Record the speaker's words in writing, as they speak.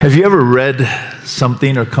Have you ever read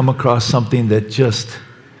something or come across something that just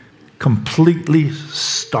completely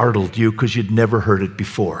startled you because you'd never heard it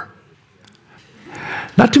before?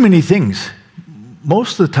 Not too many things.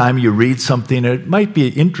 Most of the time you read something, it might be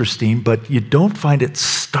interesting, but you don't find it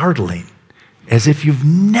startling, as if you've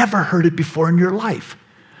never heard it before in your life.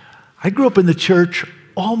 I grew up in the church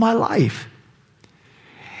all my life.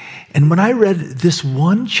 And when I read this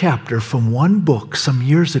one chapter from one book some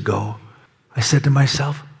years ago, I said to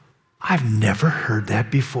myself, I've never heard that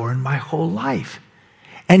before in my whole life.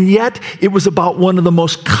 And yet, it was about one of the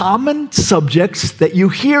most common subjects that you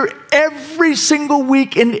hear every single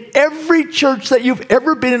week in every church that you've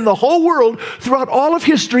ever been in the whole world, throughout all of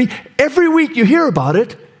history. Every week you hear about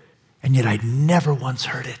it, and yet I'd never once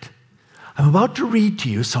heard it. I'm about to read to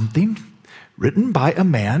you something written by a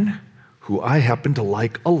man who I happen to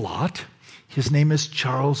like a lot. His name is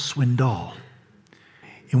Charles Swindoll.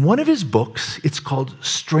 In one of his books, it's called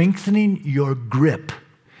Strengthening Your Grip.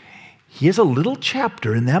 He has a little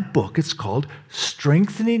chapter in that book. It's called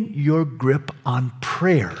Strengthening Your Grip on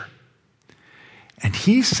Prayer. And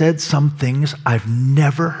he said some things I've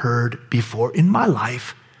never heard before in my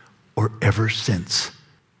life or ever since.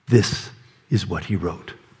 This is what he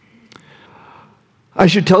wrote. I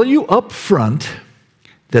should tell you up front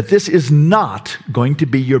that this is not going to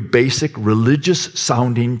be your basic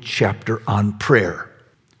religious-sounding chapter on prayer.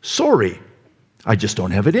 Sorry, I just don't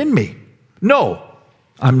have it in me. No,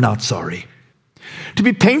 I'm not sorry. To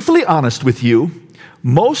be painfully honest with you,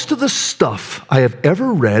 most of the stuff I have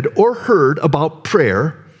ever read or heard about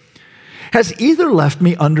prayer has either left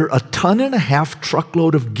me under a 1.5-ton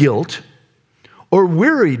truckload of guilt or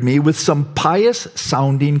wearied me with some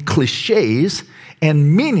pious-sounding cliches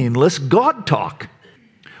and meaningless God talk.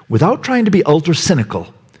 Without trying to be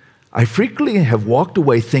ultra-cynical, I frequently have walked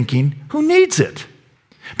away thinking, who needs it?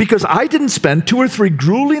 Because I didn't spend 2 or 3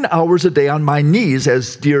 grueling hours a day on my knees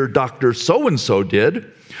as dear Dr. So-and-so did,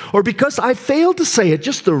 or because I failed to say it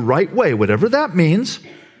just the right way, whatever that means,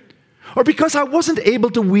 or because I wasn't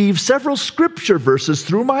able to weave several scripture verses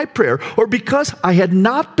through my prayer, or because I had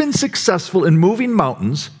not been successful in moving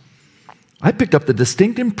mountains, I picked up the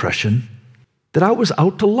distinct impression that I was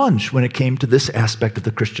out to lunch when it came to this aspect of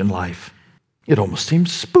the Christian life. It almost seemed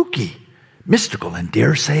spooky, mystical, and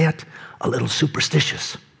dare say it, a little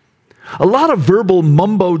superstitious. A lot of verbal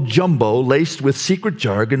mumbo-jumbo laced with secret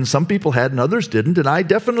jargon some people had and others didn't, and I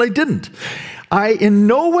definitely didn't. I in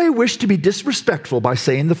no way wish to be disrespectful by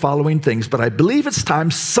saying the following things, but I believe it's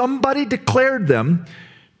time somebody declared them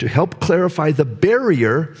to help clarify the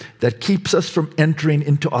barrier that keeps us from entering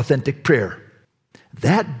into authentic prayer.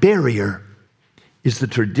 That barrier is the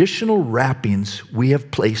traditional wrappings we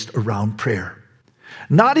have placed around prayer.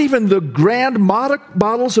 Not even the grand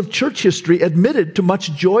models of church history admitted to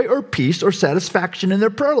much joy or peace or satisfaction in their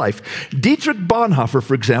prayer life. Dietrich Bonhoeffer,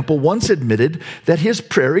 for example, once admitted that his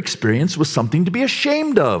prayer experience was something to be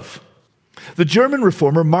ashamed of. The German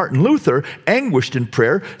reformer Martin Luther anguished in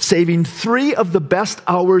prayer, saving 3 of the best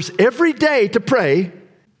hours every day to pray,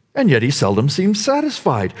 and yet he seldom seemed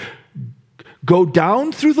satisfied. Go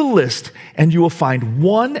down through the list and you will find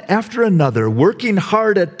one after another working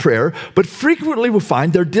hard at prayer, but frequently will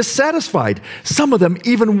find they're dissatisfied, some of them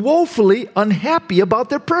even woefully unhappy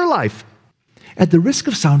about their prayer life. At the risk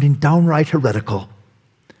of sounding downright heretical,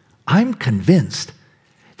 I'm convinced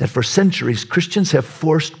that for centuries Christians have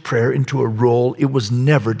forced prayer into a role it was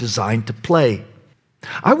never designed to play.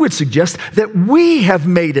 I would suggest that we have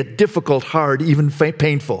made it difficult, hard, even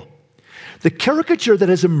painful. The caricature that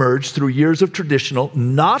has emerged through years of traditional,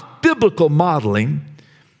 not biblical modeling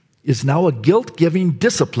is now a guilt-giving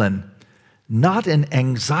discipline, not an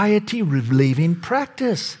anxiety-relieving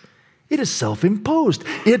practice. It is self-imposed.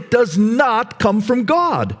 It does not come from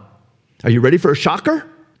God. Are you ready for a shocker?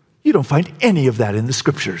 You don't find any of that in the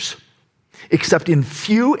scriptures. Except in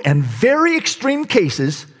few and very extreme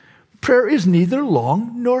cases, prayer is neither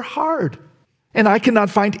long nor hard. And I cannot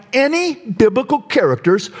find any biblical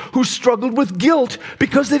characters who struggled with guilt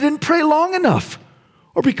because they didn't pray long enough,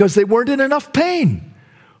 or because they weren't in enough pain,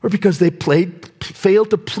 or because they failed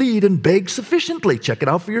to plead and beg sufficiently. Check it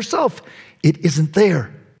out for yourself. It isn't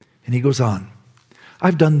there. And he goes on.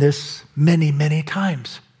 I've done this many, many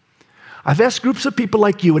times. I've asked groups of people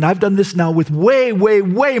like you, and I've done this now with way, way,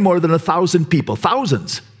 way more than 1,000 people,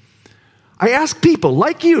 thousands. I ask people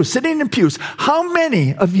like you sitting in pews, how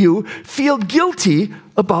many of you feel guilty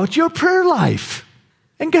about your prayer life?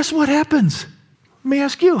 And guess what happens? Let me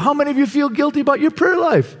ask you, how many of you feel guilty about your prayer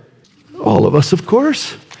life? All of us, of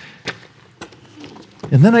course.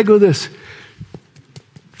 And then I go this.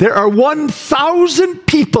 There are 1,000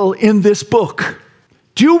 people in this book.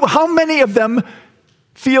 How many of them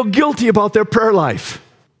feel guilty about their prayer life?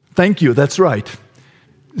 Thank you, that's right.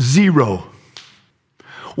 0.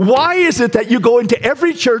 Why is it that you go into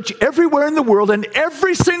every church everywhere in the world and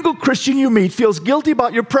every single Christian you meet feels guilty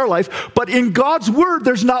about your prayer life, but in God's word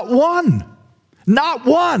there's not one? Not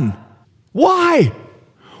one. Why?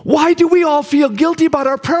 Why do we all feel guilty about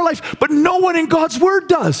our prayer life, but no one in God's word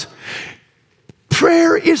does?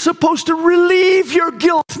 Prayer is supposed to relieve your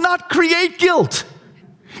guilt, not create guilt.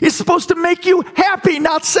 It's supposed to make you happy,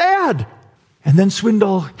 not sad. And then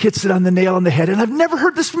Swindoll hits it on the nail on the head, and I've never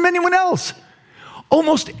heard this from anyone else.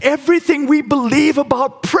 Almost everything we believe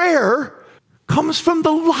about prayer comes from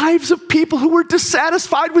the lives of people who were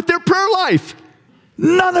dissatisfied with their prayer life.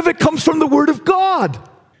 None of it comes from the Word of God.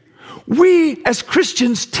 We as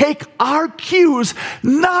Christians take our cues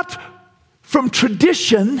not from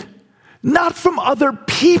tradition, not from other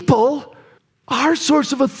people. Our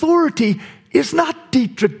source of authority is not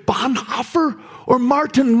Dietrich Bonhoeffer or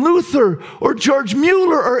Martin Luther or George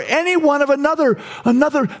Mueller or any one of another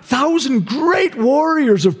 1,000 great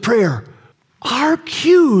warriors of prayer. Our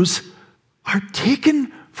cues are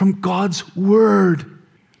taken from God's Word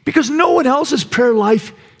because no one else's prayer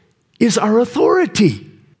life is our authority.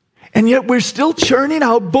 And yet we're still churning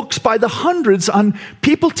out books by the hundreds on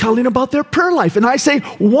people telling about their prayer life. And I say,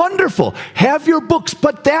 wonderful, have your books,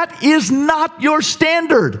 but that is not your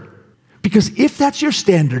standard. Because if that's your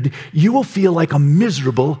standard, you will feel like a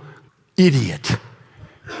miserable idiot.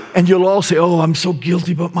 And you'll all say, oh, I'm so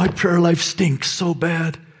guilty, but my prayer life stinks so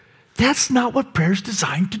bad. That's not what prayer is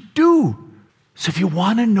designed to do. So if you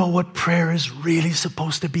want to know what prayer is really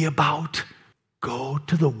supposed to be about, go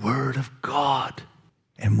to the Word of God.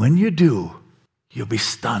 And when you do, you'll be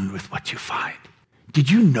stunned with what you find.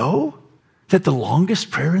 Did you know that the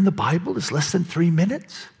longest prayer in the Bible is less than 3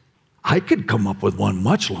 minutes? I could come up with one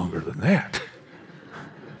much longer than that.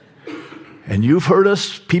 And you've heard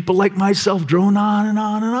us, people like myself, drone on and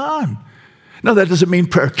on and on. Now, that doesn't mean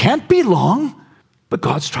prayer can't be long, but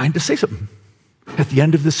God's trying to say something. At the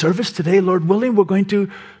end of the service today, Lord willing, we're going to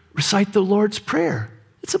recite the Lord's Prayer.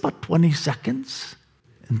 It's about 20 seconds.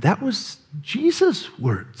 And that was Jesus'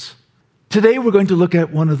 words. Today, we're going to look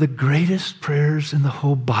at one of the greatest prayers in the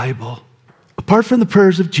whole Bible. Apart from the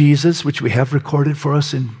prayers of Jesus, which we have recorded for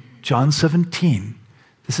us in John 17,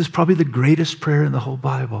 this is probably the greatest prayer in the whole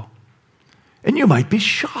Bible. And you might be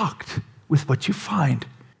shocked with what you find.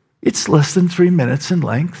 It's less than 3 minutes in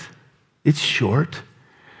length. It's short.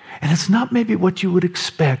 And it's not maybe what you would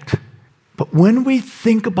expect. But when we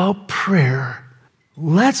think about prayer,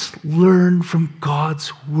 let's learn from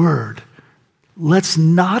God's Word. Let's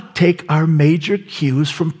not take our major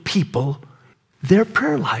cues from people, their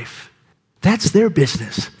prayer life. That's their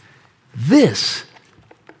business. This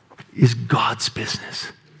is God's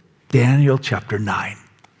business. Daniel chapter 9.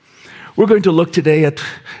 We're going to look today at,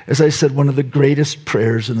 as I said, one of the greatest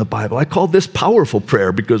prayers in the Bible. I call this powerful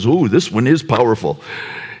prayer because, this one is powerful.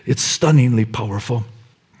 It's stunningly powerful.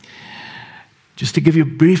 Just to give you a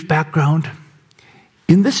brief background,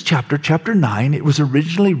 in this chapter, chapter 9, it was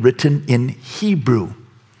originally written in Hebrew.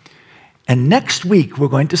 And next week, we're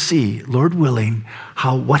going to see, Lord willing,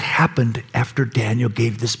 what happened after Daniel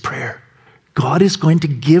gave this prayer. God is going to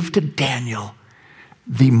give to Daniel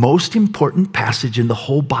the most important passage in the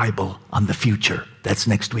whole Bible on the future. That's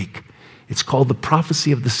next week. It's called the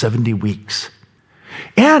prophecy of the 70 weeks.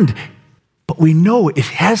 But we know it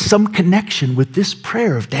has some connection with this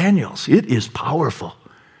prayer of Daniel's. It is powerful.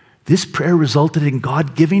 This prayer resulted in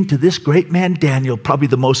God giving to this great man Daniel probably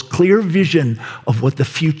the most clear vision of what the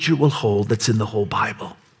future will hold that's in the whole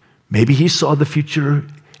Bible. Maybe he saw the future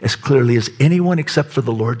as clearly as anyone except for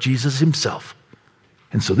the Lord Jesus himself.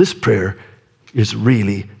 And so this prayer is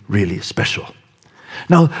really, really special.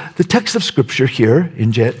 Now, the text of Scripture here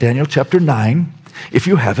in Daniel chapter 9, if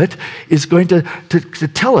you have it, is going to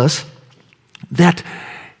tell us that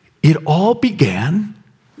it all began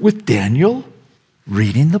with Daniel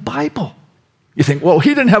reading the Bible. You think, well, he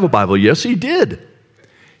didn't have a Bible. Yes, he did.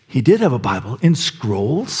 He did have a Bible in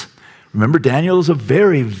scrolls. Remember, Daniel is a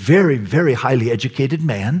very, very, very highly educated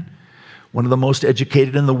man, one of the most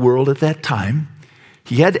educated in the world at that time.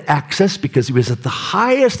 He had access because he was at the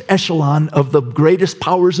highest echelon of the greatest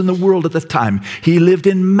powers in the world at the time. He lived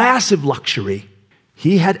in massive luxury.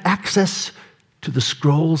 He had access to the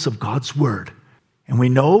scrolls of God's Word. And we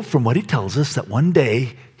know from what he tells us that one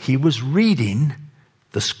day he was reading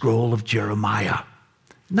the scroll of Jeremiah.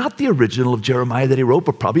 Not the original of Jeremiah that he wrote,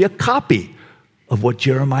 but probably a copy of what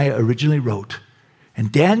Jeremiah originally wrote.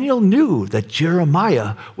 And Daniel knew that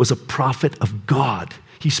Jeremiah was a prophet of God.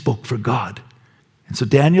 He spoke for God. And so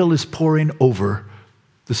Daniel is poring over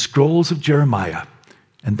the scrolls of Jeremiah.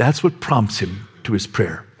 And that's what prompts him to his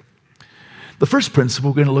prayer. The first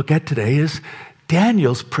principle we're going to look at today is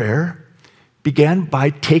Daniel's prayer began by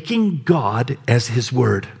taking God as his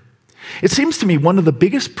word. It seems to me one of the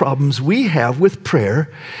biggest problems we have with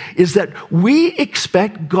prayer is that we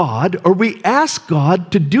expect God, or we ask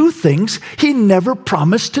God to do things he never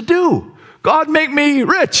promised to do. God, make me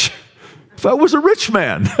rich. If I was a rich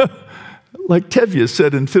man, like Tevye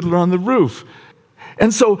said in Fiddler on the Roof.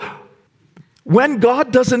 And so when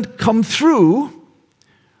God doesn't come through,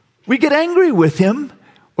 we get angry with him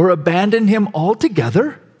or abandon him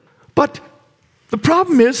altogether. But the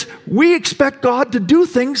problem is we expect God to do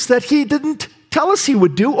things that he didn't tell us he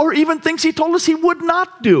would do, or even things he told us he would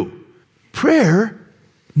not do. Prayer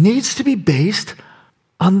needs to be based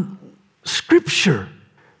on Scripture,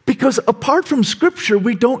 because apart from Scripture,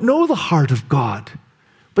 we don't know the heart of God.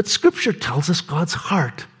 But Scripture tells us God's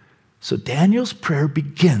heart. So Daniel's prayer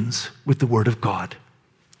begins with the Word of God.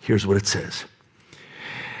 Here's what it says.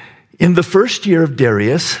 In the first year of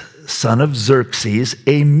Darius, son of Xerxes,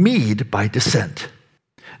 a Mede by descent.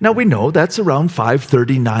 Now we know that's around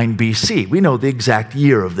 539 BC. We know the exact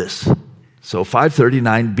year of this. So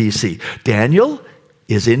 539 BC. Daniel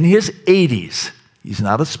is in his 80s. He's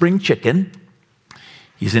not a spring chicken.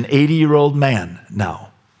 He's an 80-year-old man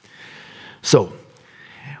now. So,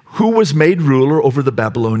 who was made ruler over the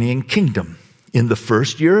Babylonian kingdom? In the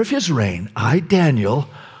first year of his reign, I, Daniel,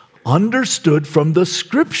 understood from the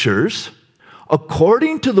Scriptures,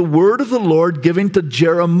 according to the word of the Lord given to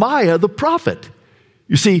Jeremiah the prophet.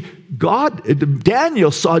 You see,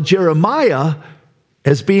 Daniel saw Jeremiah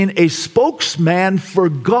as being a spokesman for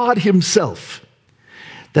God himself,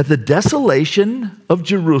 that the desolation of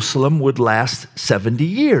Jerusalem would last 70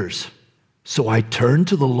 years. So I turned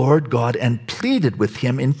to the Lord God and pleaded with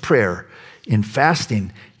him in prayer, in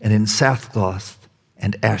fasting, and in sackcloth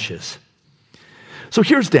and ashes. So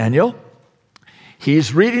here's Daniel.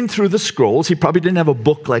 He's reading through the scrolls. He probably didn't have a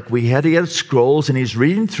book like we had. He had scrolls, and he's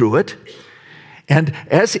reading through it. And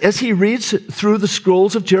as he reads through the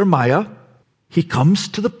scrolls of Jeremiah, he comes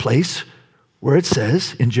to the place where it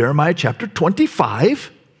says in Jeremiah chapter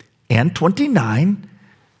 25 and 29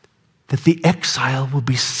 that the exile will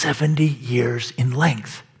be 70 years in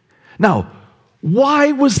length. Now,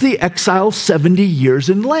 why was the exile 70 years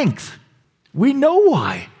in length? We know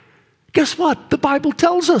why. Guess what? The Bible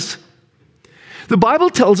tells us. The Bible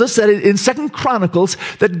tells us that in 2 Chronicles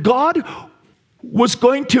that God was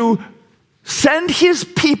going to send his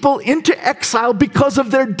people into exile because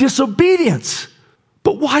of their disobedience.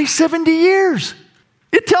 But why 70 years?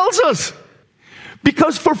 It tells us.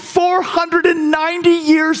 Because for 490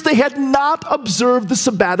 years they had not observed the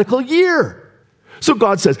sabbatical year. So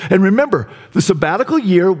God says, and remember, the sabbatical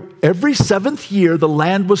year, every 7th year, the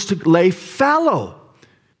land was to lay fallow.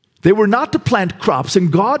 They were not to plant crops,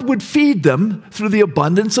 and God would feed them through the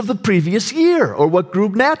abundance of the previous year, or what grew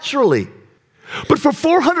naturally. But for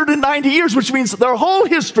 490 years, which means their whole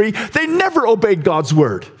history, they never obeyed God's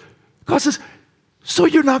word. God says, so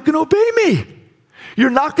you're not going to obey me.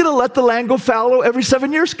 You're not going to let the land go fallow every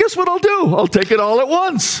 7 years. Guess what I'll do? I'll take it all at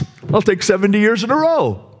once. I'll take 70 years in a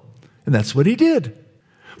row. And that's what he did.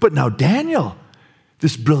 But now Daniel,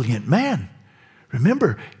 this brilliant man,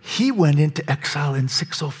 remember, he went into exile in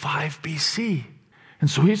 605 BC. And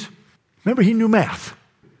so remember, he knew math.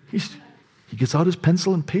 He gets out his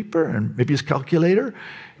pencil and paper and maybe his calculator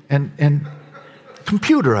and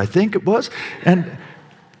computer, I think it was. And,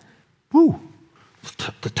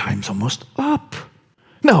 the time's almost up.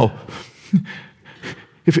 Now,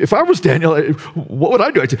 if I was Daniel, what would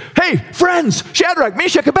I do? I'd say, hey, friends, Shadrach,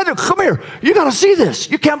 Meshach, Abednego, come here. You got to see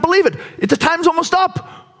this. You can't believe it. The time's almost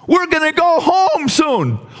up. We're going to go home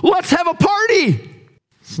soon. Let's have a party.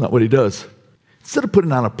 That's not what he does. Instead of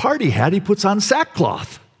putting on a party hat, he puts on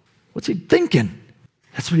sackcloth. What's he thinking?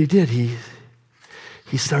 That's what he did. He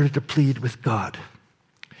started to plead with God.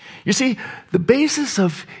 You see, the basis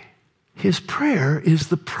of his prayer is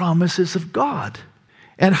the promises of God.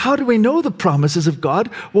 And how do we know the promises of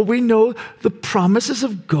God? Well, we know the promises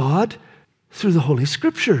of God through the Holy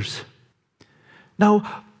Scriptures.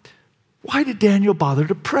 Now, why did Daniel bother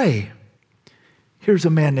to pray? Here's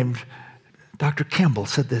a man named Dr. Campbell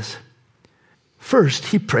said this. First,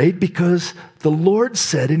 he prayed because the Lord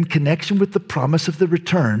said in connection with the promise of the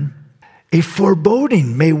return, a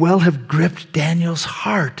foreboding may well have gripped Daniel's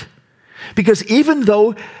heart. Because even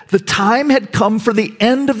though the time had come for the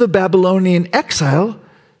end of the Babylonian exile,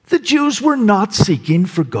 the Jews were not seeking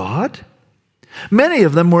for God. Many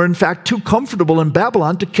of them were in fact too comfortable in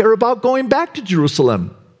Babylon to care about going back to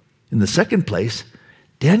Jerusalem. In the second place,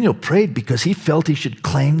 Daniel prayed because he felt he should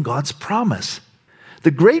claim God's promise.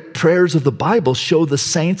 The great prayers of the Bible show the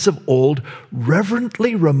saints of old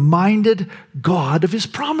reverently reminded God of his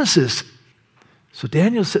promises. So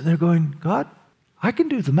Daniel's sitting there going, God, I can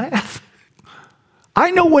do the math.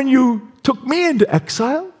 I know when you took me into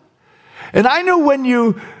exile, and I know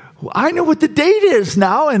what the date is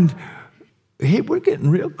now, and hey, we're getting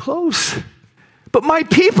real close. But my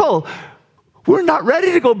people, we're not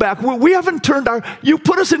ready to go back. We haven't turned you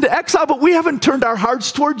put us into exile, but we haven't turned our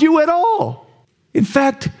hearts toward you at all. In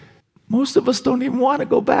fact, most of us don't even want to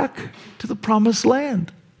go back to the promised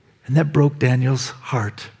land. And that broke Daniel's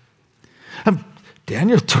heart.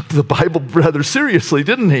 Daniel took the Bible rather seriously,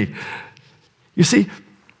 didn't he? You see,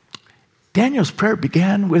 Daniel's prayer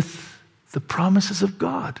began with the promises of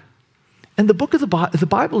God. And the book of the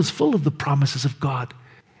Bible is full of the promises of God.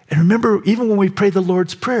 And remember, even when we pray the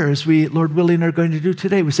Lord's Prayer, as we, Lord willing, are going to do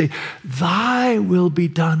today, we say, Thy will be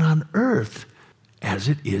done on earth as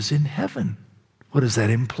it is in heaven. What does that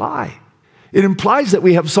imply? It implies that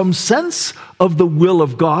we have some sense of the will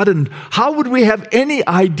of God, and how would we have any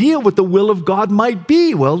idea what the will of God might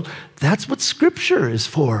be? Well, that's what Scripture is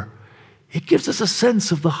for. It gives us a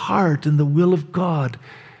sense of the heart and the will of God.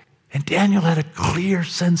 And Daniel had a clear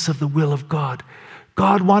sense of the will of God.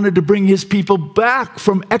 God wanted to bring his people back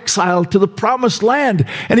from exile to the promised land,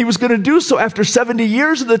 and he was going to do so after 70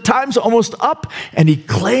 years, and the time's almost up, and he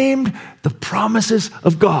claimed the promises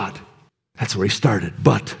of God. That's where he started,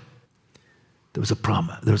 but there was a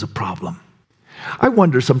problem. I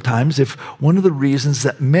wonder sometimes if one of the reasons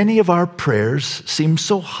that many of our prayers seem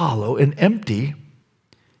so hollow and empty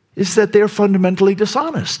is that they're fundamentally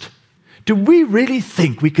dishonest. Do we really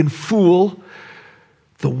think we can fool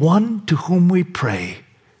the one to whom we pray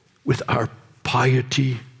with our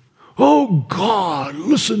piety? Oh God,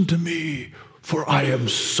 listen to me, for I am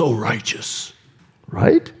so righteous.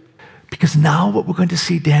 Right? Because now what we're going to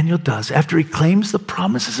see Daniel does, after he claims the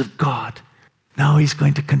promises of God, now he's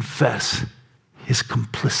going to confess his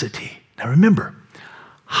complicity. Now remember,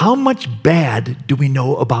 how much bad do we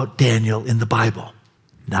know about Daniel in the Bible?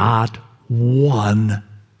 Not one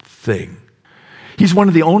thing. He's one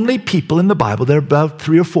of the only people in the Bible, there are about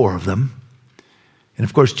 3 or 4 of them, and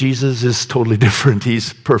of course Jesus is totally different,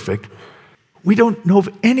 he's perfect. We don't know of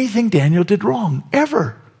anything Daniel did wrong,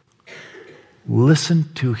 ever.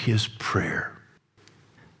 Listen to his prayer.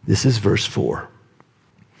 This is verse 4.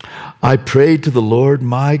 I prayed to the Lord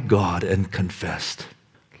my God and confessed,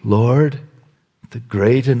 Lord, the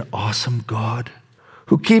great and awesome God,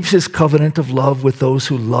 who keeps his covenant of love with those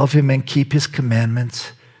who love him and keep his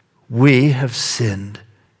commandments, we have sinned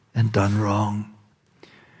and done wrong.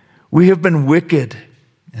 We have been wicked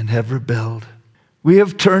and have rebelled. We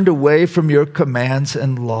have turned away from your commands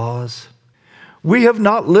and laws. We have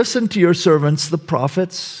not listened to your servants, the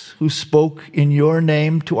prophets, who spoke in your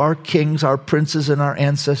name to our kings, our princes, and our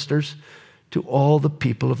ancestors, to all the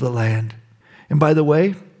people of the land. And by the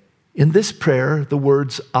way, in this prayer, the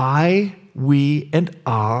words I, we, and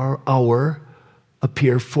our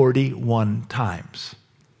appear 41 times.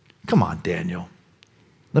 Come on, Daniel.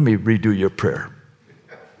 Let me redo your prayer.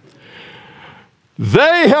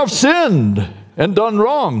 They have sinned and done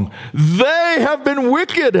wrong. They have been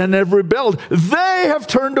wicked and have rebelled. They have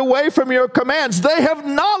turned away from your commands. They have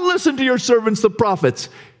not listened to your servants, the prophets.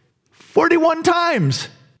 41 times.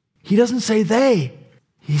 He doesn't say they.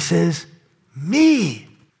 He says me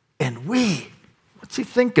and we. What's he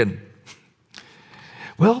thinking?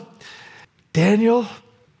 Well, Daniel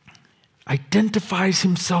identifies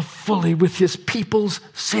himself fully with his people's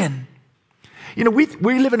sin. You know, we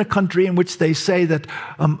live in a country in which they say that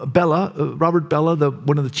Robert Bella,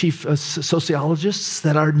 one of the chief sociologists,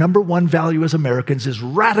 that our number one value as Americans is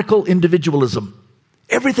radical individualism.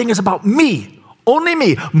 Everything is about me, only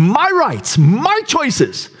me, my rights, my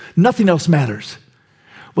choices. Nothing else matters.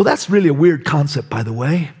 Well, that's really a weird concept, by the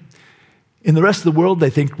way. In the rest of the world, they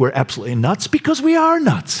think we're absolutely nuts because we are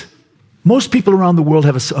nuts. Most people around the world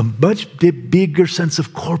have a much bigger sense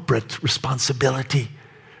of corporate responsibility,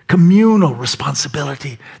 communal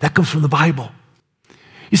responsibility. That comes from the Bible.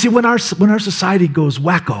 You see, when our society goes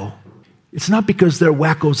wacko, it's not because there are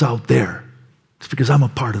wackos out there. It's because I'm a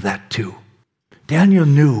part of that too. Daniel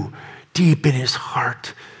knew deep in his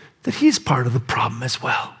heart that he's part of the problem as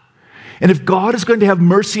well. And if God is going to have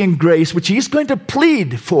mercy and grace, which he's going to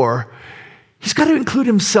plead for, he's got to include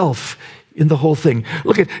himself in the whole thing.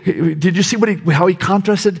 Look at, did you see how he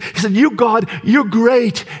contrasted? He said, you, God, you're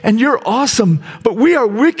great and you're awesome, but we are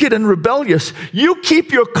wicked and rebellious. You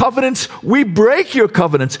keep your covenants, we break your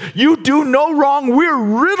covenants. You do no wrong, we're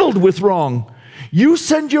riddled with wrong. You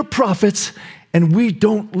send your prophets and we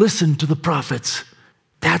don't listen to the prophets.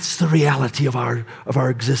 That's the reality of our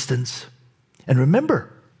existence. And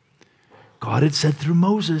remember, God had said through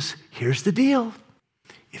Moses, here's the deal.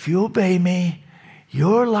 If you obey me,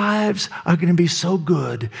 your lives are going to be so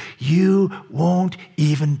good, you won't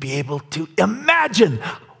even be able to imagine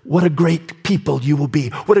what a great people you will be,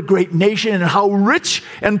 what a great nation, and how rich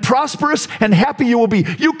and prosperous and happy you will be.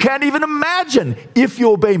 You can't even imagine if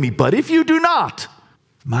you obey me. But if you do not,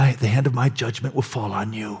 the hand of my judgment will fall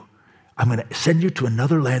on you. I'm going to send you to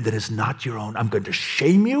another land that is not your own. I'm going to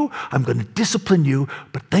shame you. I'm going to discipline you.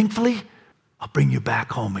 But thankfully, I'll bring you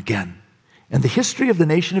back home again. And the history of the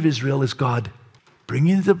nation of Israel is God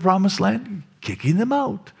bringing them to the promised land, kicking them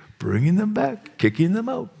out, bringing them back, kicking them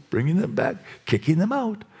out, bringing them back, kicking them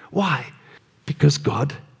out. Why? Because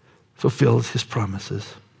God fulfills his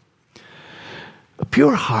promises. A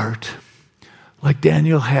pure heart, like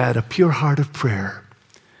Daniel had, a pure heart of prayer,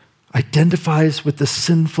 identifies with the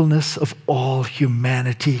sinfulness of all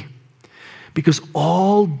humanity, because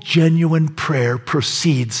all genuine prayer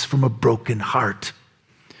proceeds from a broken heart.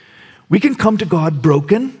 We can come to God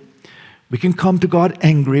broken. We can come to God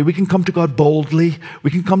angry. We can come to God boldly.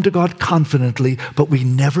 We can come to God confidently, but we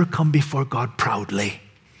never come before God proudly.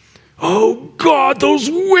 Oh God, those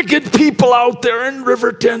wicked people out there in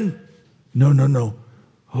Riverton. No.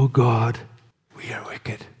 Oh God, we are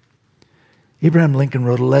wicked. Abraham Lincoln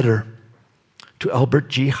wrote a letter to Albert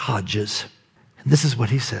G. Hodges. And this is what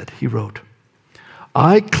he said. He wrote,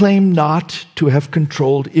 I claim not to have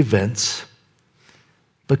controlled events,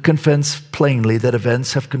 but confess plainly that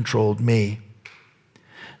events have controlled me.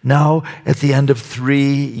 Now, at the end of 3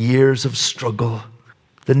 years of struggle,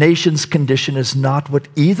 the nation's condition is not what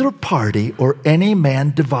either party or any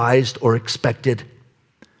man devised or expected.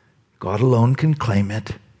 God alone can claim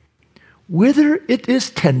it. Whither it is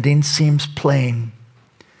tending seems plain.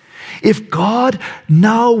 If God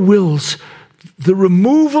now wills the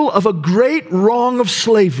removal of a great wrong of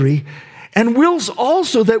slavery, and wills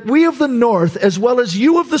also that we of the North, as well as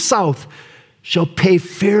you of the South, shall pay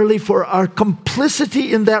fairly for our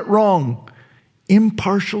complicity in that wrong,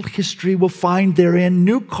 impartial history will find therein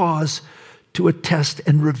new cause to attest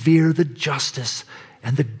and revere the justice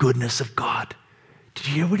and the goodness of God. Did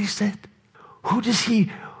you hear what he said?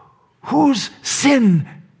 Whose sin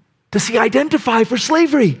does he identify for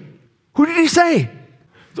slavery? Who did he say?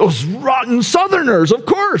 Those rotten Southerners, of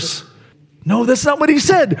course. No, that's not what he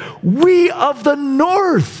said. We of the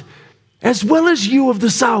North, as well as you of the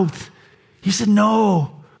South. He said,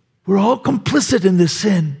 no, we're all complicit in this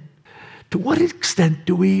sin. To what extent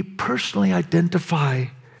do we personally identify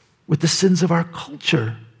with the sins of our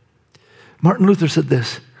culture? Martin Luther said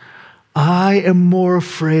this, I am more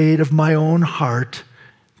afraid of my own heart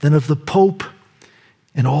than of the Pope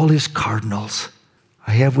and all his cardinals.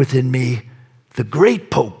 I have within me the great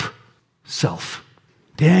Pope, self.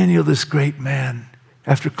 Daniel, this great man,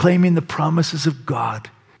 after claiming the promises of God,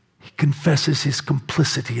 he confesses his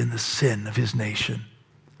complicity in the sin of his nation.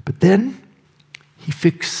 But then he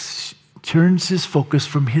turns his focus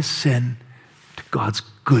from his sin to God's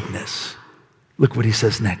goodness. Look what he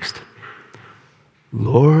says next.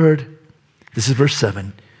 Lord, this is verse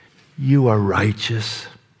 7, you are righteous,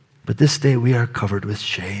 but this day we are covered with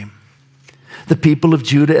shame. The people of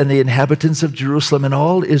Judah and the inhabitants of Jerusalem and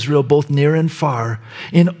all Israel, both near and far,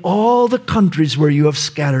 in all the countries where you have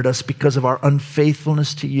scattered us because of our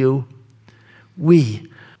unfaithfulness to you,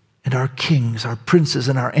 we and our kings, our princes,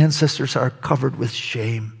 and our ancestors are covered with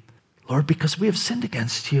shame, Lord, because we have sinned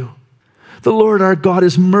against you. The Lord our God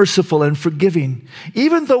is merciful and forgiving.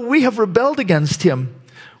 Even though we have rebelled against him,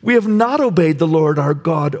 we have not obeyed the Lord our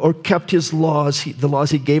God or kept his laws, the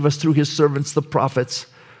laws he gave us through his servants, the prophets.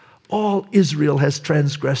 All Israel has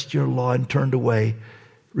transgressed your law and turned away,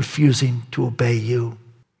 refusing to obey you.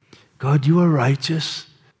 God, you are righteous,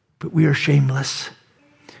 but we are shameless.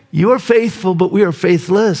 You are faithful, but we are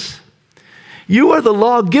faithless. You are the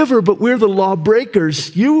lawgiver, but we're the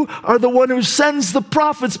lawbreakers. You are the one who sends the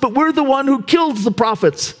prophets, but we're the one who kills the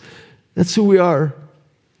prophets. That's who we are.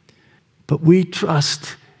 But we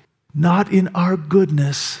trust not in our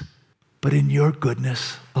goodness, but in your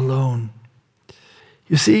goodness alone.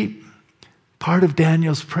 You see, part of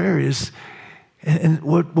Daniel's prayer is, and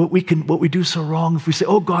what we do so wrong, if we say,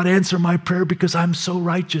 oh, God, answer my prayer because I'm so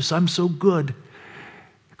righteous, I'm so good.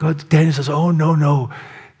 Daniel says, oh, no.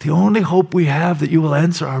 The only hope we have that you will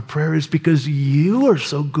answer our prayer is because you are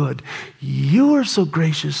so good. You are so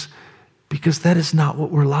gracious, because that is not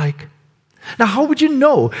what we're like. Now, how would you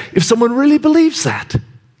know if someone really believes that?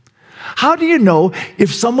 How do you know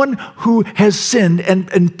if someone who has sinned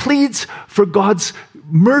and pleads for God's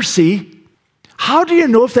mercy, how do you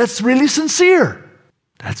know if that's really sincere?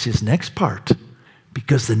 That's his next part.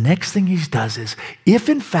 Because the next thing he does is, if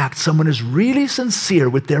in fact someone is really sincere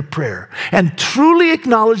with their prayer and truly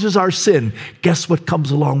acknowledges our sin, guess what comes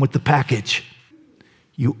along with the package?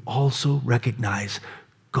 You also recognize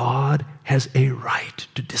God has a right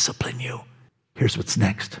to discipline you. Here's what's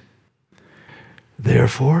next.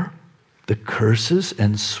 Therefore, the curses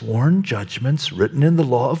and sworn judgments written in the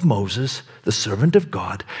law of Moses, the servant of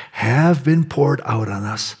God, have been poured out on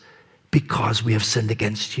us because we have sinned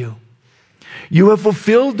against you. You have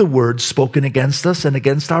fulfilled the words spoken against us and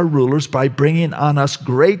against our rulers by bringing on us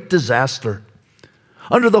great disaster.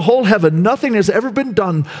 Under the whole heaven, nothing has ever been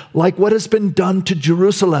done like what has been done to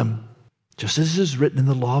Jerusalem. Just as is written in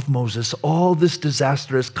the law of Moses, all this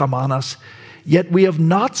disaster has come on us. Yet we have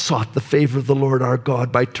not sought the favor of the Lord our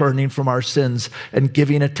God by turning from our sins and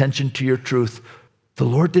giving attention to your truth. The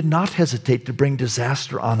Lord did not hesitate to bring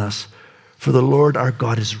disaster on us, for the Lord our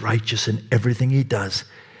God is righteous in everything he does.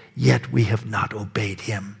 Yet we have not obeyed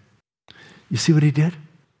him. You see what he did?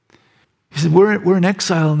 He said, we're in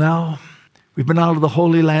exile now. We've been out of the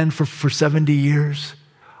Holy Land for 70 years.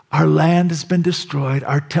 Our land has been destroyed.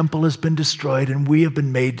 Our temple has been destroyed. And we have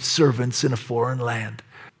been made servants in a foreign land.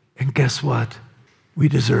 And guess what? We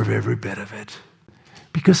deserve every bit of it.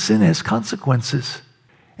 Because sin has consequences.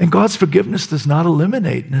 And God's forgiveness does not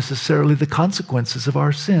eliminate necessarily the consequences of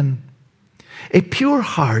our sin. A pure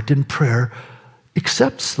heart in prayer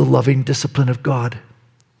accepts the loving discipline of God.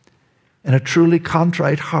 And a truly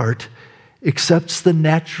contrite heart accepts the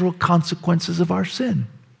natural consequences of our sin.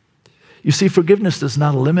 You see, forgiveness does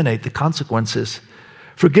not eliminate the consequences.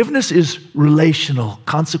 Forgiveness is relational.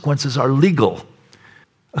 Consequences are legal.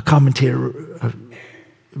 A commentator,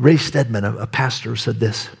 Ray Stedman, a pastor, said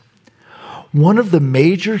this: one of the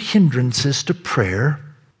major hindrances to prayer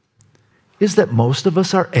is that most of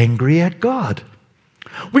us are angry at God.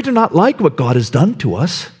 We do not like what God has done to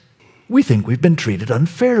us. We think we've been treated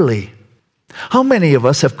unfairly. How many of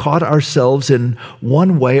us have caught ourselves in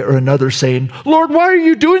one way or another saying, Lord, why are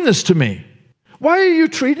you doing this to me? Why are you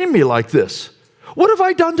treating me like this? What have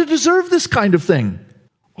I done to deserve this kind of thing?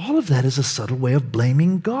 All of that is a subtle way of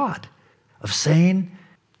blaming God, of saying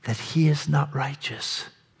that he is not righteous.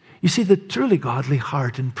 You see, the truly godly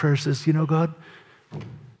heart in prayer says, you know, God,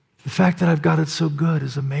 the fact that I've got it so good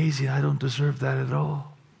is amazing. I don't deserve that at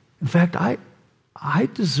all. In fact, I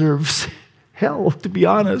deserve hell, to be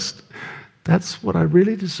honest. That's what I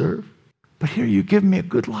really deserve. But here you give me a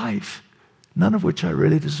good life, none of which I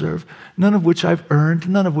really deserve, none of which I've earned,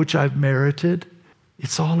 none of which I've merited.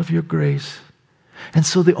 It's all of your grace. And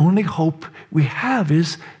so the only hope we have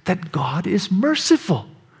is that God is merciful.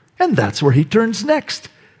 And that's where he turns next.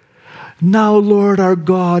 Now, Lord our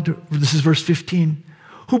God, this is verse 15,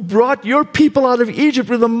 who brought your people out of Egypt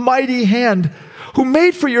with a mighty hand, who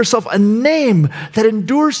made for yourself a name that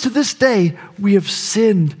endures to this day, we have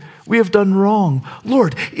sinned, we have done wrong.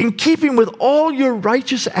 Lord, in keeping with all your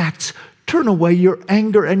righteous acts, turn away your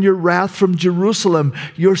anger and your wrath from Jerusalem,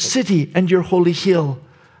 your city and your holy hill.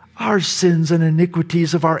 Our sins and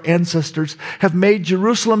iniquities of our ancestors have made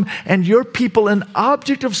Jerusalem and your people an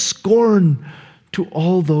object of scorn to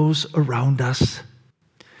all those around us.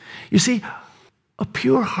 You see, a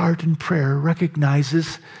pure heart in prayer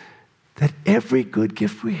recognizes that every good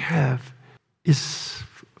gift we have is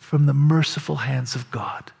from the merciful hands of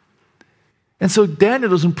God. And so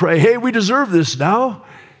Daniel doesn't pray, hey, we deserve this now.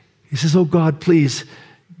 He says, oh God, please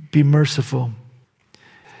be merciful.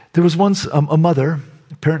 There was once a mother,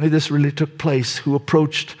 apparently this really took place, who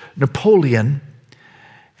approached Napoleon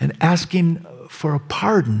and asking for a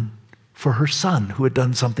pardon for her son who had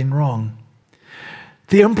done something wrong.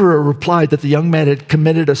 The emperor replied that the young man had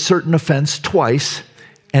committed a certain offense twice,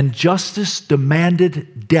 and justice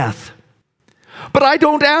demanded death. But I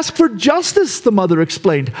don't ask for justice, the mother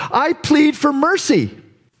explained. I plead for mercy.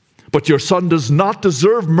 But your son does not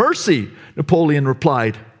deserve mercy, Napoleon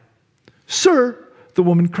replied. Sir, the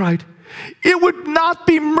woman cried, it would not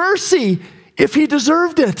be mercy if he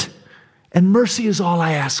deserved it. And mercy is all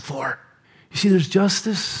I ask for. You see, there's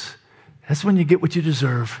justice. That's when you get what you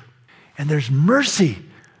deserve. And there's mercy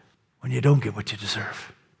when you don't get what you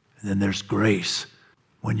deserve. And then there's grace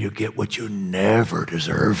when you get what you never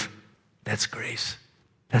deserve. That's grace.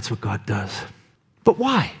 That's what God does. But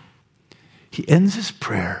why? He ends his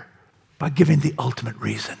prayer by giving the ultimate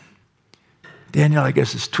reason. Daniel, I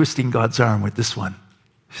guess, is twisting God's arm with this one.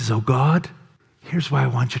 He says, oh God, here's why I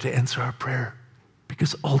want you to answer our prayer.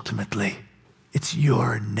 Because ultimately, it's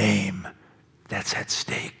your name that's at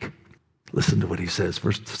stake. Listen to what he says,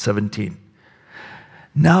 verse 17.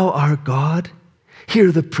 Now, our God,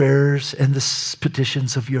 hear the prayers and the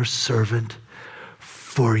petitions of your servant.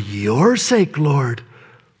 For your sake, Lord,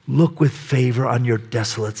 look with favor on your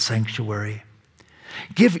desolate sanctuary.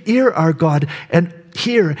 Give ear, our God, and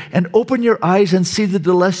hear, and open your eyes and see the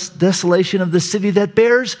desolation of the city that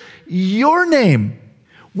bears your name.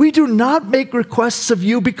 We do not make requests of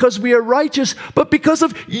you because we are righteous, but because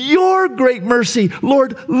of your great mercy.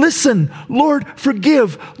 Lord, listen. Lord,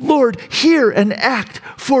 forgive. Lord, hear and act.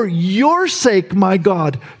 For your sake, my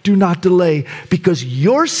God, do not delay, because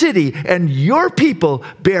your city and your people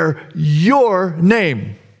bear your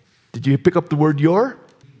name. Did you pick up the word your?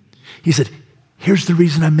 He said, here's the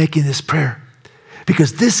reason I'm making this prayer.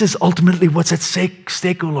 Because this is ultimately what's at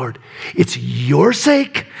stake, O Lord. It's your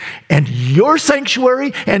sake and your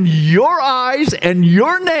sanctuary and your eyes and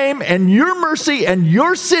your name and your mercy and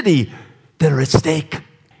your city that are at stake.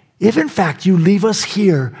 If in fact you leave us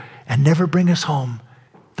here and never bring us home,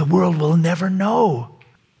 the world will never know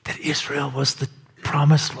that Israel was the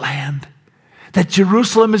promised land, that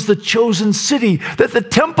Jerusalem is the chosen city, that the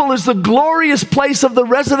temple is the glorious place of the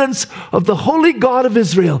residence of the holy God of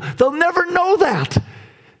Israel. They'll never know that.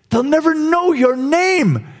 They'll never know your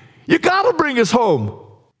name. You got to bring us home.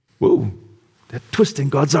 Whoa, that twisting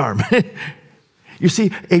God's arm. You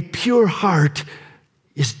see, a pure heart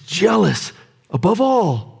is jealous above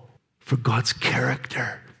all for God's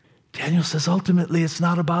character. Daniel says, ultimately, it's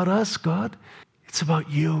not about us, God. It's about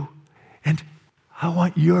you. And I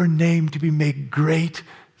want your name to be made great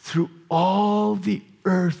through all the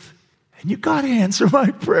earth. And you got to answer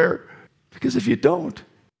my prayer, because if you don't,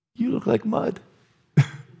 you look like mud.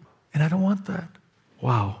 And I don't want that.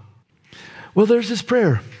 Wow. Well, there's this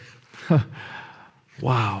prayer.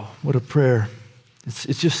 Wow, what a prayer.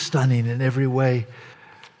 It's just stunning in every way.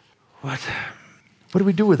 What do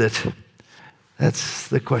we do with it? That's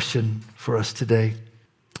the question for us today.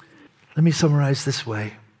 Let me summarize this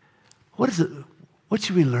way. What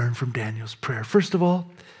should we learn from Daniel's prayer? First of all,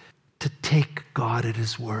 to take God at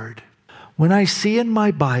his word. When I see in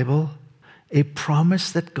my Bible a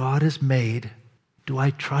promise that God has made, do I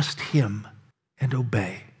trust him and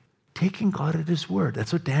obey? Taking God at his word.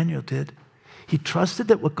 That's what Daniel did. He trusted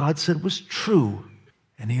that what God said was true,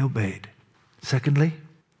 and he obeyed. Secondly,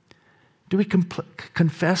 do we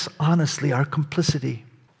confess honestly our complicity?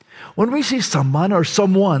 When we see someone or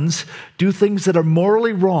someones do things that are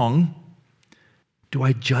morally wrong, do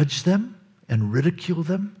I judge them and ridicule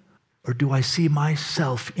them, or do I see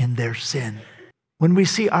myself in their sin? When we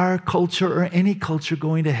see our culture or any culture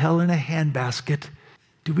going to hell in a handbasket,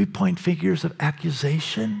 do we point fingers of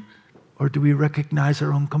accusation, or do we recognize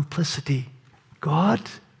our own complicity? God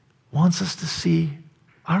wants us to see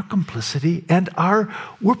our complicity, and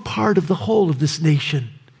we're part of the whole of this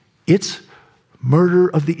nation. Its murder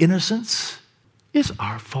of the innocents is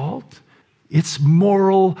our fault. Its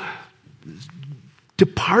moral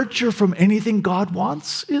departure from anything God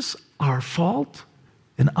wants is our fault.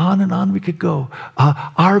 And on we could go.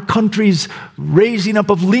 Our country's raising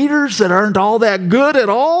up of leaders that aren't all that good at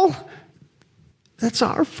all, that's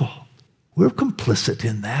our fault. We're complicit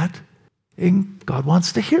in that. And God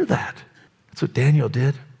wants to hear that. That's what Daniel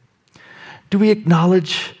did. Do we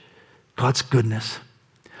acknowledge God's goodness?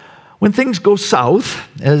 When things go south,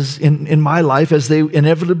 as in my life, as they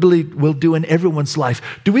inevitably will do in everyone's life,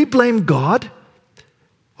 do we blame God?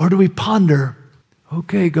 Or do we ponder,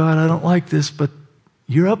 okay, God, I don't like this, but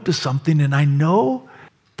you're up to something, and I know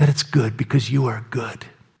that it's good because you are good?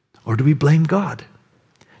 Or do we blame God?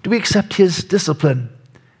 Do we accept his discipline?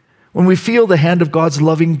 When we feel the hand of God's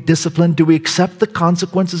loving discipline, do we accept the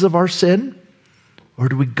consequences of our sin? Or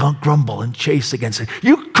do we grumble and chase against it?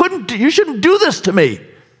 You shouldn't do this to me.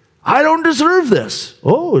 I don't deserve this.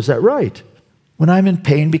 Oh, is that right? When I'm in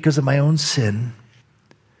pain because of my own sin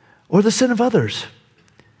or the sin of others,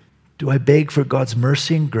 do I beg for God's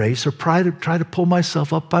mercy and grace, or try to pull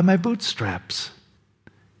myself up by my bootstraps?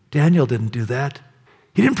 Daniel didn't do that.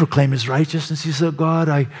 He didn't proclaim his righteousness. He said, God,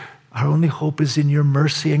 our only hope is in your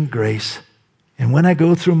mercy and grace. And when I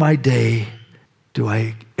go through my day, do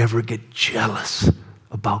I ever get jealous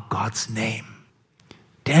about God's name?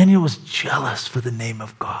 Daniel was jealous for the name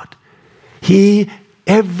of God.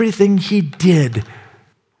 Everything he did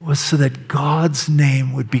was so that God's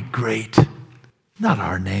name would be great. Not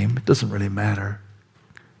our name, it doesn't really matter.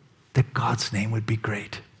 That God's name would be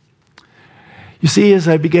great. You see, as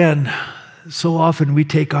I began, so often we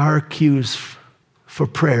take our cues for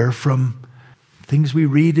prayer from things we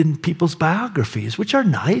read in people's biographies, which are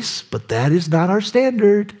nice, but that is not our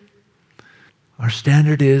standard. Our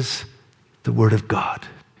standard is the Word of God.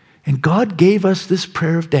 And God gave us this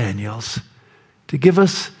prayer of Daniel's to give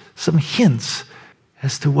us some hints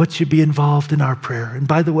as to what should be involved in our prayer. And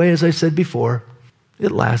by the way, as I said before,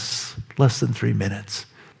 it lasts less than 3 minutes.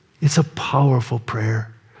 It's a powerful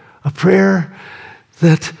prayer. A prayer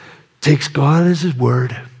that takes God as His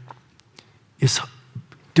word, is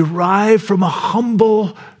derived from a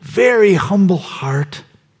humble, very humble heart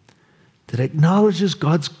that acknowledges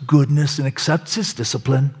God's goodness and accepts His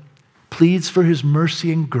discipline, pleads for His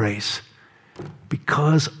mercy and grace,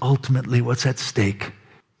 because ultimately what's at stake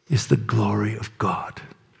is the glory of God.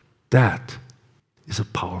 That is a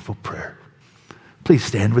powerful prayer. Please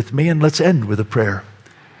stand with me and let's end with a prayer.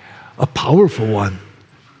 A powerful one.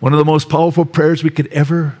 One of the most powerful prayers we could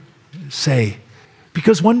ever say.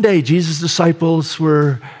 Because one day Jesus' disciples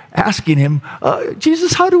were asking Him,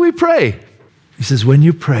 Jesus, how do we pray? He says, when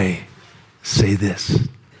you pray, say this.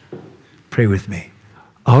 Pray with me.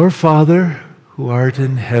 Our Father, who art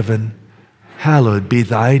in heaven, hallowed be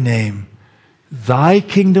thy name. Thy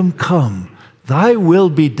kingdom come, thy will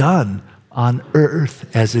be done on earth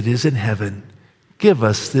as it is in heaven. Give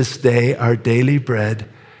us this day our daily bread,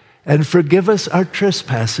 and forgive us our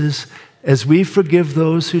trespasses as we forgive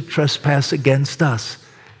those who trespass against us.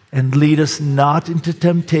 And lead us not into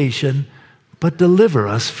temptation, but deliver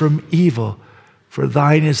us from evil. For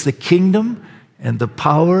thine is the kingdom and the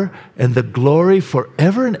power and the glory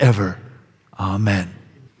forever and ever. Amen.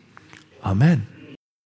 Amen.